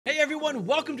everyone,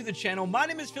 welcome to the channel. My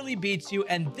name is Philly Beats You,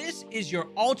 and this is your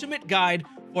ultimate guide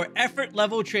for effort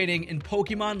level training in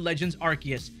Pokemon Legends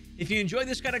Arceus. If you enjoy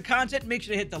this kind of content, make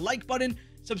sure to hit the like button,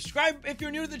 subscribe if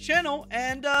you're new to the channel,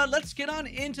 and let's get on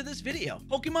into this video.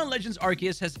 Pokemon Legends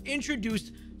Arceus has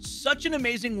introduced such an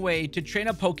amazing way to train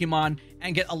a Pokemon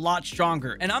and get a lot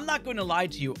stronger. And I'm not going to lie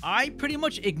to you, I pretty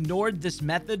much ignored this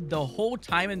method the whole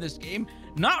time in this game,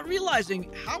 not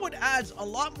realizing how it adds a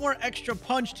lot more extra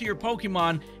punch to your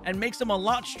Pokemon and makes them a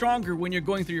lot stronger when you're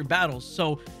going through your battles.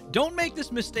 So don't make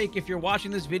this mistake if you're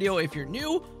watching this video, if you're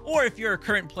new, or if you're a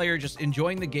current player just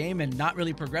enjoying the game and not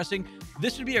really progressing.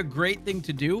 This would be a great thing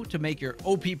to do to make your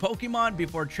OP Pokemon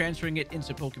before transferring it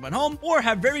into Pokemon Home, or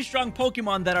have very strong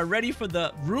Pokemon that are ready for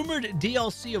the rumored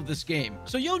DLC of this game.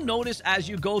 So you'll notice as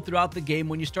you go throughout the game,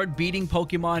 when you start beating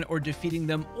Pokemon or defeating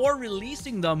them or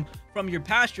releasing them from your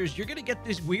pastures, you're going to get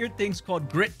these weird things called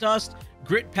grit dust,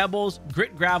 grit pebbles,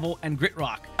 grit gravel, and grit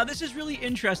rock. Now this is really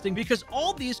interesting because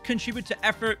all these contribute to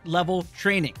effort level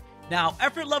training. Now,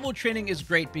 effort level training is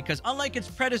great because unlike its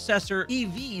predecessor,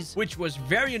 EVs, which was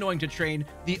very annoying to train,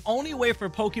 the only way for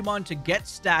Pokemon to get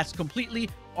stats completely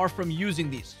are from using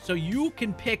these. So you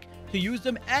can pick to use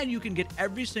them and you can get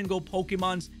every single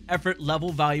Pokemon's effort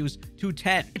level values to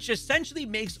 10, which essentially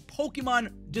makes Pokemon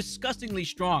disgustingly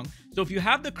strong. So if you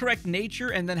have the correct nature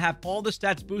and then have all the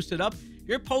stats boosted up,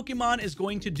 your Pokemon is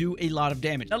going to do a lot of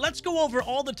damage. Now let's go over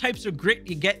all the types of grit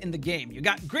you get in the game. You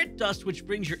got grit dust, which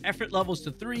brings your effort levels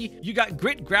to 3. You got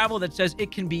grit gravel that says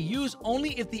it can be used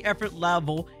only if the effort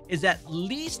level is at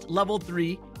least level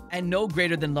 3 and no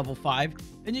greater than level 5.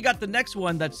 Then you got the next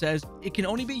one that says it can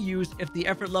only be used if the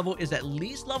effort level is at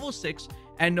least level 6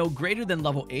 and no greater than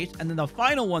level 8. And then the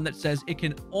final one that says it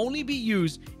can only be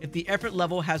used if the effort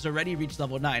level has already reached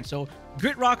level 9. So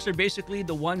grit rocks are basically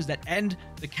the ones that end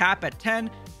the cap at 10,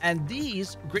 and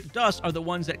these grit dust are the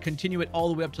ones that continue it all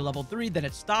the way up to level 3. Then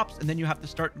it stops, and then you have to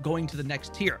start going to the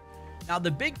next tier. Now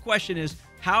the big question is,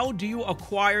 how do you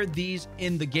acquire these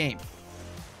in the game?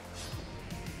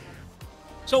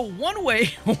 So one way,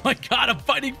 oh my god, I'm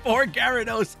fighting 4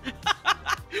 Gyarados.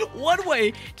 One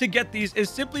way to get these is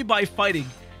simply by fighting.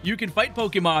 You can fight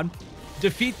Pokemon,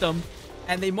 defeat them,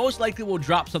 and they most likely will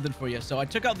drop something for you. So I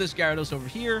took out this Gyarados over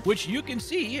here, which you can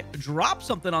see drop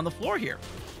something on the floor here.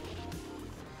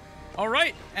 All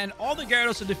right, and all the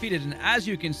Gyarados are defeated. And as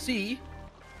you can see,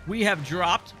 we have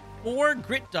dropped 4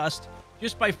 grit dust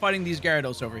just by fighting these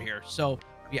Gyarados over here. So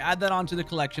you add that onto the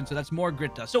collection, so that's more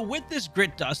grit dust. So with this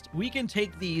grit dust, we can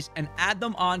take these and add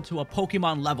them onto a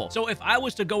Pokemon level. So if I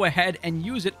was to go ahead and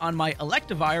use it on my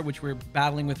Electivire, which we're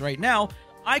battling with right now,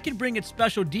 I can bring its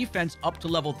special defense up to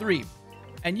level 3.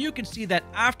 And you can see that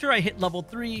after I hit level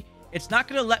 3, it's not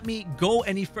going to let me go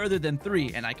any further than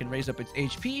 3. And I can raise up its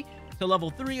HP to level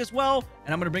 3 as well.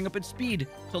 And I'm going to bring up its speed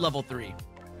to level 3.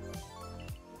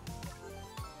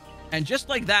 And just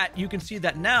like that, you can see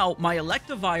that now my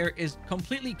Electivire is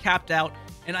completely capped out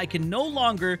and I can no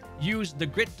longer use the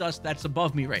grit dust that's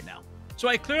above me right now. So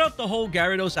I cleared out the whole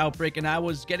Gyarados outbreak and I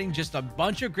was getting just a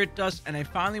bunch of grit dust, and I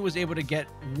finally was able to get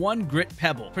 1 grit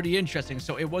pebble. Pretty interesting.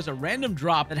 So it was a random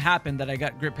drop that happened that I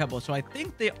got grit pebble. So I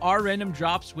think they are random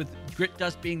drops, with grit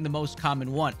dust being the most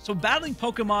common one. So battling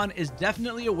Pokemon is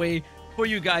definitely a way for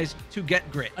you guys to get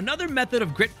grit. Another method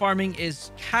of grit farming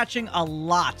is catching a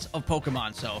lot of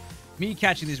Pokemon. So me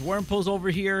catching these Wurmples over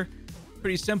here,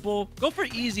 pretty simple. Go for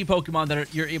easy Pokemon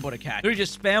that you're able to catch. Literally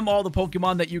just spam all the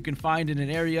Pokemon that you can find in an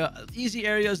area. Easy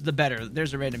areas, the better.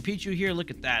 There's a random Pichu here.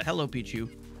 Look at that. Hello, Pichu.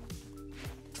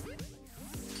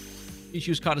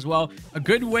 Pichu's caught as well. A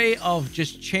good way of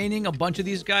just chaining a bunch of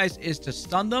these guys is to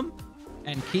stun them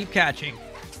and keep catching.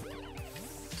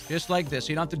 Just like this. So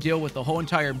you don't have to deal with the whole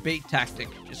entire bait tactic.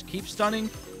 Just keep stunning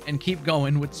and keep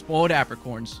going with spoiled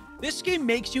apricorns. This game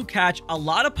makes you catch a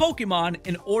lot of Pokemon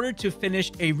in order to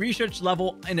finish a research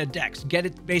level in a dex, get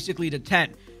it basically to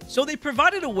 10. So they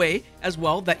provided a way as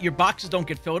well that your boxes don't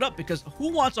get filled up, because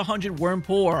who wants 100 Wurmple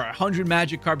or 100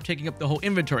 Magikarp taking up the whole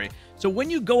inventory? So when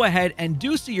you go ahead and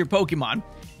do see your Pokemon,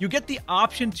 you get the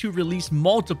option to release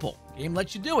multiple. The game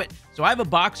lets you do it. So I have a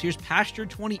box. Here's Pasture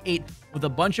 28 with a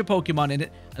bunch of Pokemon in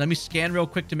it. And let me scan real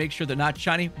quick to make sure they're not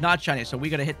shiny. Not shiny. So we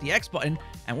got to hit the X button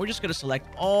and we're just going to select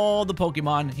all the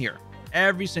Pokemon here.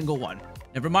 Every single one.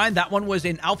 Never mind, that one was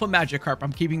an Alpha Magikarp.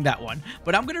 I'm keeping that one.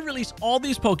 But I'm going to release all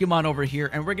these Pokemon over here,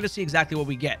 and we're going to see exactly what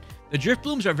we get. The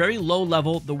Driftlooms are very low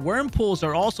level. The Wurmpools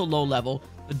are also low level.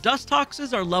 The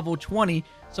Dustoxes are level 20.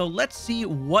 So let's see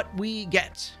what we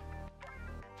get.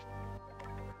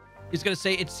 He's going to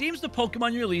say, it seems the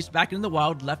Pokemon you released back in the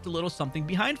wild left a little something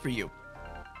behind for you.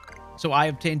 So I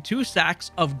obtained 2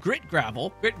 sacks of Grit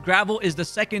Gravel. Grit Gravel is the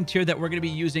second tier that we're going to be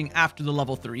using after the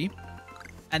level 3.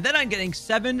 And then I'm getting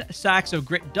 7 sacks of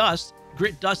grit dust.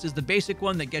 Grit dust is the basic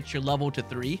one that gets your level to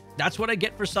 3. That's what I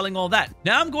get for selling all that.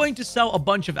 Now I'm going to sell a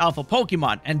bunch of alpha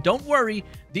Pokemon. And don't worry,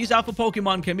 these alpha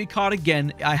Pokemon can be caught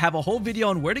again. I have a whole video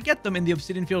on where to get them in the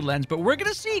Obsidian Field Lands, but we're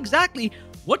going to see exactly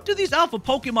what do these alpha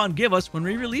Pokemon give us when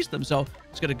we release them. So I'm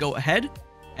just going to go ahead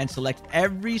and select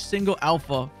every single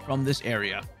alpha from this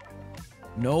area.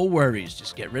 No worries.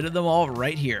 Just get rid of them all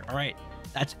right here. All right.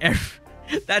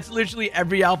 That's literally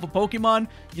every alpha Pokemon.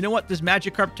 You know what? This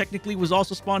Magikarp technically was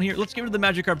also spawned here. Let's get rid of the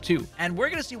Magikarp too. And we're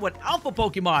going to see what alpha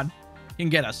Pokemon can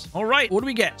get us. All right. What do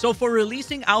we get? So for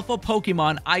releasing alpha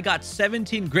Pokemon, I got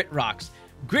 17 Grit Rocks.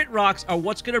 Grit Rocks are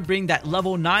what's going to bring that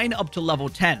level 9 up to level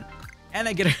 10. And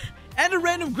I get a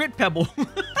random Grit Pebble.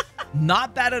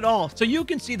 Not bad at all. So you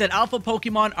can see that alpha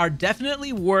Pokemon are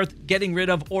definitely worth getting rid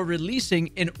of or releasing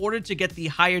in order to get the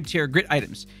higher tier grit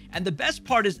items. And the best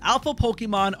part is alpha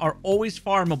Pokemon are always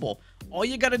farmable. All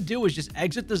you gotta do is just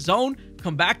exit the zone,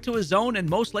 come back to a zone, and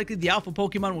most likely the alpha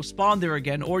Pokemon will spawn there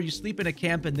again, or you sleep in a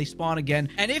camp and they spawn again.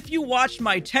 And if you watched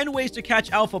my 10 ways to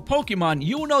catch alpha Pokemon,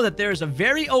 you will know that there is a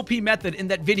very OP method in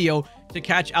that video to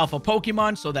catch alpha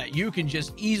Pokemon so that you can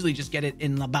just easily just get it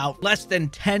in about less than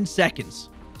 10 seconds.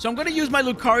 So I'm going to use my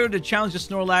Lucario to challenge the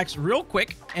Snorlax real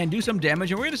quick and do some damage.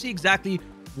 And we're going to see exactly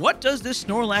what does this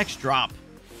Snorlax drop.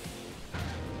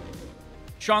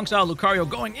 Strong style Lucario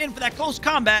going in for that close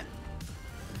combat.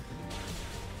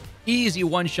 Easy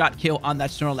one-shot kill on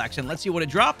that Snorlax. And let's see what it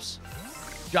drops.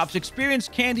 Drops Experience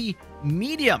Candy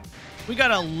Medium. We got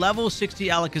a level 60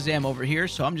 Alakazam over here.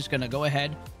 So I'm just going to go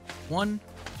ahead. 1,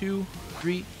 2,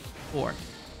 3, 4.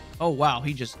 Oh, wow.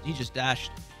 He just dashed.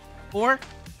 4.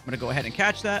 I'm going to go ahead and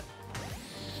catch that.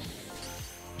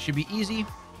 Should be easy.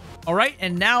 All right,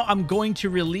 and now I'm going to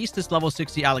release this level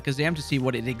 60 Alakazam to see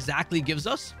what it exactly gives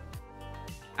us.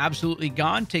 Absolutely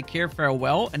gone. Take care,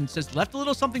 farewell. And it says left a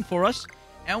little something for us.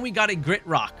 And we got a Grit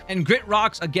Rock. And Grit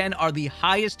Rocks, again, are the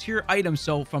highest tier items.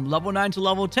 So from level 9 to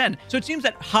level 10. So it seems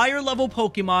that higher level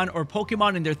Pokemon or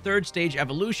Pokemon in their 3rd stage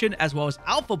evolution, as well as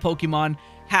alpha Pokemon,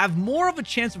 have more of a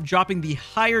chance of dropping the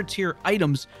higher tier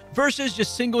items versus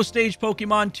just single stage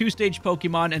Pokemon, 2-stage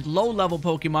Pokemon, and low level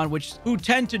Pokemon, who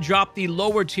tend to drop the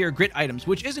lower tier grit items,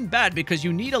 which isn't bad because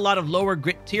you need a lot of lower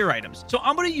grit tier items. So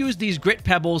I'm going to use these grit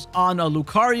pebbles on a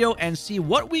Lucario and see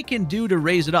what we can do to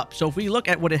raise it up. So if we look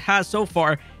at what it has so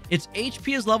far, its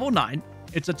HP is level 9,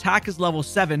 its attack is level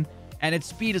 7, and its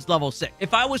speed is level 6.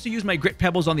 If I was to use my grit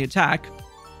pebbles on the attack,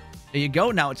 there you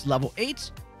go. Now it's level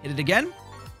 8. Hit it again.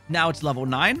 Now it's level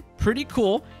 9. Pretty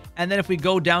cool. And then if we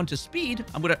go down to speed,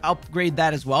 I'm going to upgrade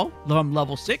that as well. From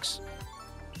level 6.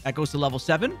 That goes to level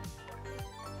 7.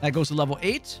 That goes to level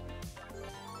 8.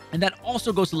 And that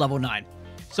also goes to level 9.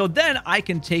 So then I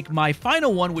can take my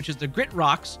final one, which is the Grit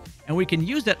Rocks, and we can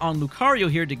use that on Lucario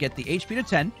here to get the HP to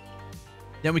 10.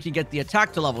 Then we can get the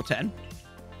attack to level 10.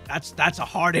 That's a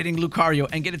hard-hitting Lucario,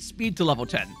 and get its speed to level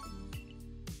 10.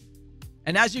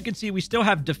 And as you can see, we still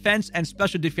have defense and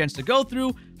special defense to go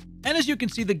through. And as you can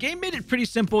see, the game made it pretty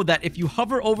simple that if you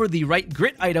hover over the right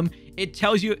grit item, it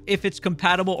tells you if it's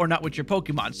compatible or not with your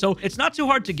Pokemon. So it's not too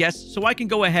hard to guess. So I can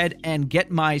go ahead and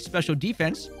get my special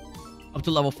defense up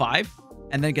to level 5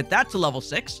 and then get that to level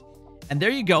 6. And there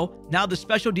you go. Now the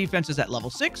special defense is at level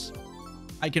 6.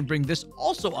 I can bring this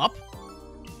also up.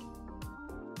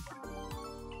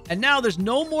 And now there's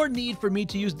no more need for me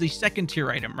to use the 2nd tier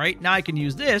item, right? Now I can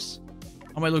use this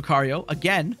on my Lucario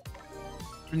again.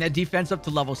 Bring that defense up to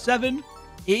level 7,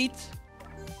 8.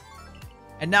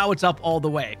 And now it's up all the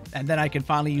way. And then I can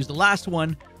finally use the last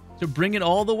one to bring it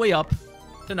all the way up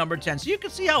to number 10. So you can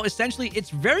see how essentially it's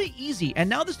very easy. And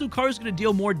now this Lucario is going to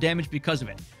deal more damage because of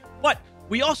it. But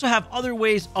we also have other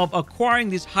ways of acquiring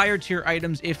these higher tier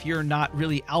items if you're not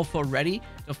really alpha ready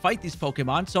to fight these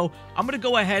Pokemon. So I'm going to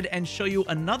go ahead and show you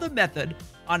another method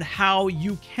on how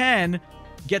you can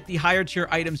get the higher tier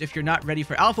items if you're not ready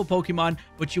for alpha Pokemon,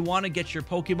 but you want to get your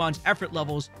Pokemon's effort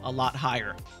levels a lot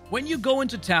higher. When you go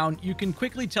into town, you can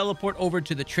quickly teleport over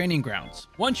to the training grounds.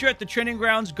 Once you're at the training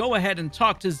grounds, go ahead and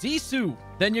talk to Zissou.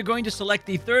 Then you're going to select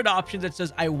the 3rd option that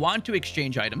says, I want to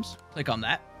exchange items. Click on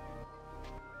that.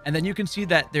 And then you can see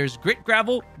that there's Grit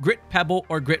Gravel, Grit Pebble,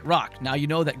 or Grit Rock. Now you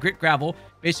know that Grit Gravel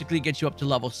basically gets you up to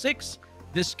level 6.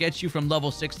 This gets you from level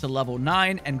 6 to level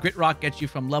 9, and Grit Rock gets you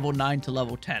from level 9 to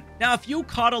level 10. Now, if you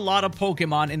caught a lot of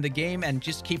Pokemon in the game and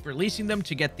just keep releasing them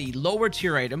to get the lower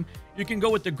tier item, you can go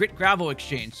with the Grit Gravel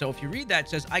exchange. So if you read that, it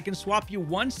says, I can swap you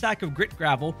 1 sack of Grit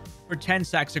Gravel for 10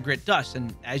 sacks of Grit Dust.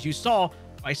 And as you saw,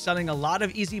 by selling a lot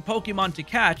of easy Pokemon to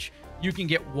catch, you can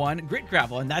get 1 Grit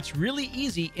Gravel, and that's really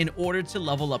easy in order to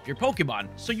level up your Pokemon.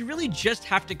 So you really just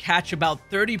have to catch about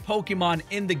 30 Pokemon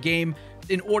in the game.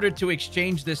 in order to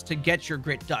exchange this to get your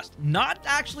grit dust. Not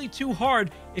actually too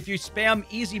hard if you spam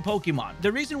easy Pokemon.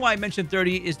 The reason why I mentioned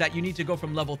 30 is that you need to go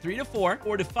from level 3 to 4,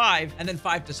 4 to 5, and then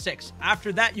 5 to 6.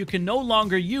 After that, you can no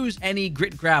longer use any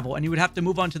grit gravel, and you would have to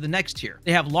move on to the next tier.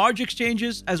 They have large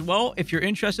exchanges as well if you're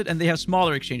interested, and they have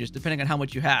smaller exchanges depending on how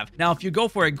much you have. Now, if you go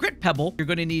for a grit pebble, you're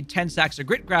going to need 10 sacks of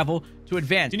grit gravel to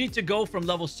advance. You need to go from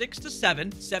level 6 to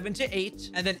 7, 7 to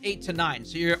 8, and then 8 to 9.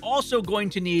 So you're also going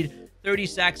to need 30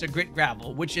 sacks of grit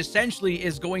gravel, which essentially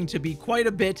is going to be quite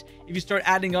a bit if you start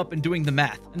adding up and doing the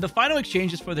math. And the final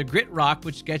exchange is for the grit rock,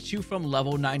 which gets you from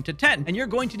level 9 to 10. And you're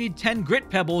going to need 10 grit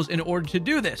pebbles in order to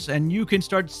do this. And you can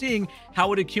start seeing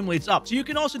how it accumulates up. So you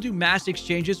can also do mass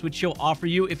exchanges, which she'll offer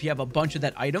you if you have a bunch of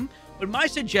that item. But my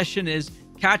suggestion is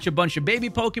catch a bunch of baby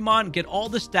Pokemon, get all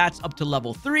the stats up to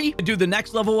level 3, do the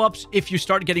next level ups. If you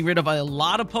start getting rid of a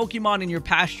lot of Pokemon in your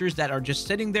pastures that are just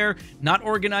sitting there, not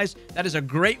organized, that is a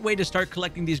great way to start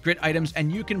collecting these grit items,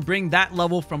 and you can bring that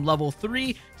level from level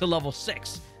 3 to level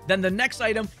 6. Then the next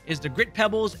item is the grit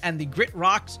pebbles and the grit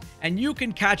rocks, and you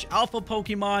can catch alpha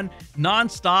Pokemon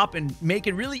non-stop and make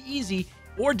it really easy,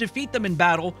 or defeat them in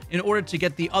battle in order to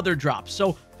get the other drops.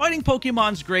 So fighting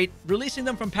Pokemon's great, releasing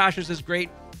them from pastures is great,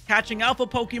 catching alpha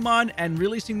Pokemon and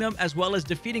releasing them, as well as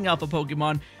defeating alpha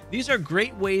Pokemon. These are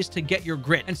great ways to get your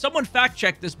grit. And someone fact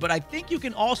checked this, but I think you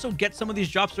can also get some of these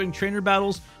drops during trainer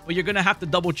battles, but you're going to have to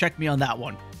double check me on that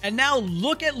one. And now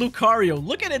look at Lucario.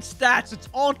 Look at its stats. It's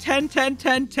all 10, 10,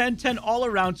 10, 10, 10 all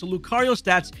around. So Lucario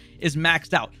stats is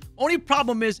maxed out. Only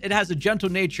problem is it has a gentle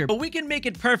nature, but we can make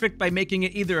it perfect by making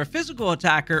it either a physical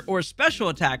attacker or a special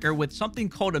attacker with something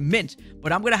called a mint.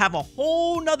 But I'm going to have a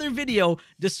whole nother video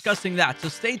discussing that, so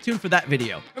stay tuned for that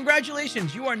video.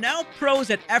 Congratulations, you are now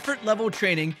pros at effort level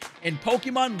training in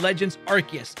Pokemon Legends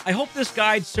Arceus. I hope this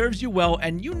guide serves you well,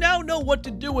 and you now know what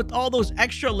to do with all those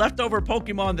extra leftover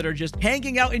Pokemon that are just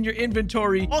hanging out in your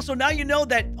inventory. Also, now you know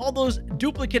that all those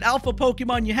duplicate alpha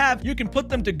Pokemon you have, you can put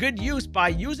them to good use by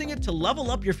using it to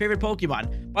level up your favorite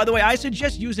Pokemon. By the way, I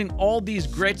suggest using all these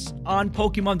grits on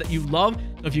Pokemon that you love.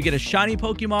 So if you get a shiny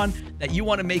Pokemon that you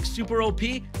want to make super OP,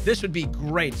 this would be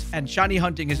great. And shiny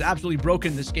hunting is absolutely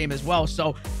broken in this game as well.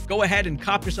 So go ahead and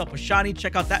cop yourself a shiny.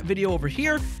 Check out that video over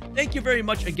here. Thank you very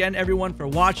much again, everyone, for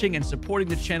watching and supporting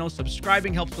the channel.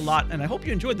 Subscribing helps a lot. And I hope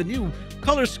you enjoyed the new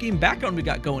color scheme background we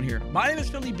got going here. My name is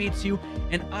Philly Beats You,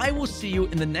 and I will see you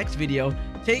in the next video.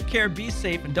 Take care, be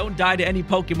safe, and don't die to any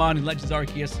Pokemon in Legends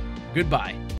Arceus. Goodbye.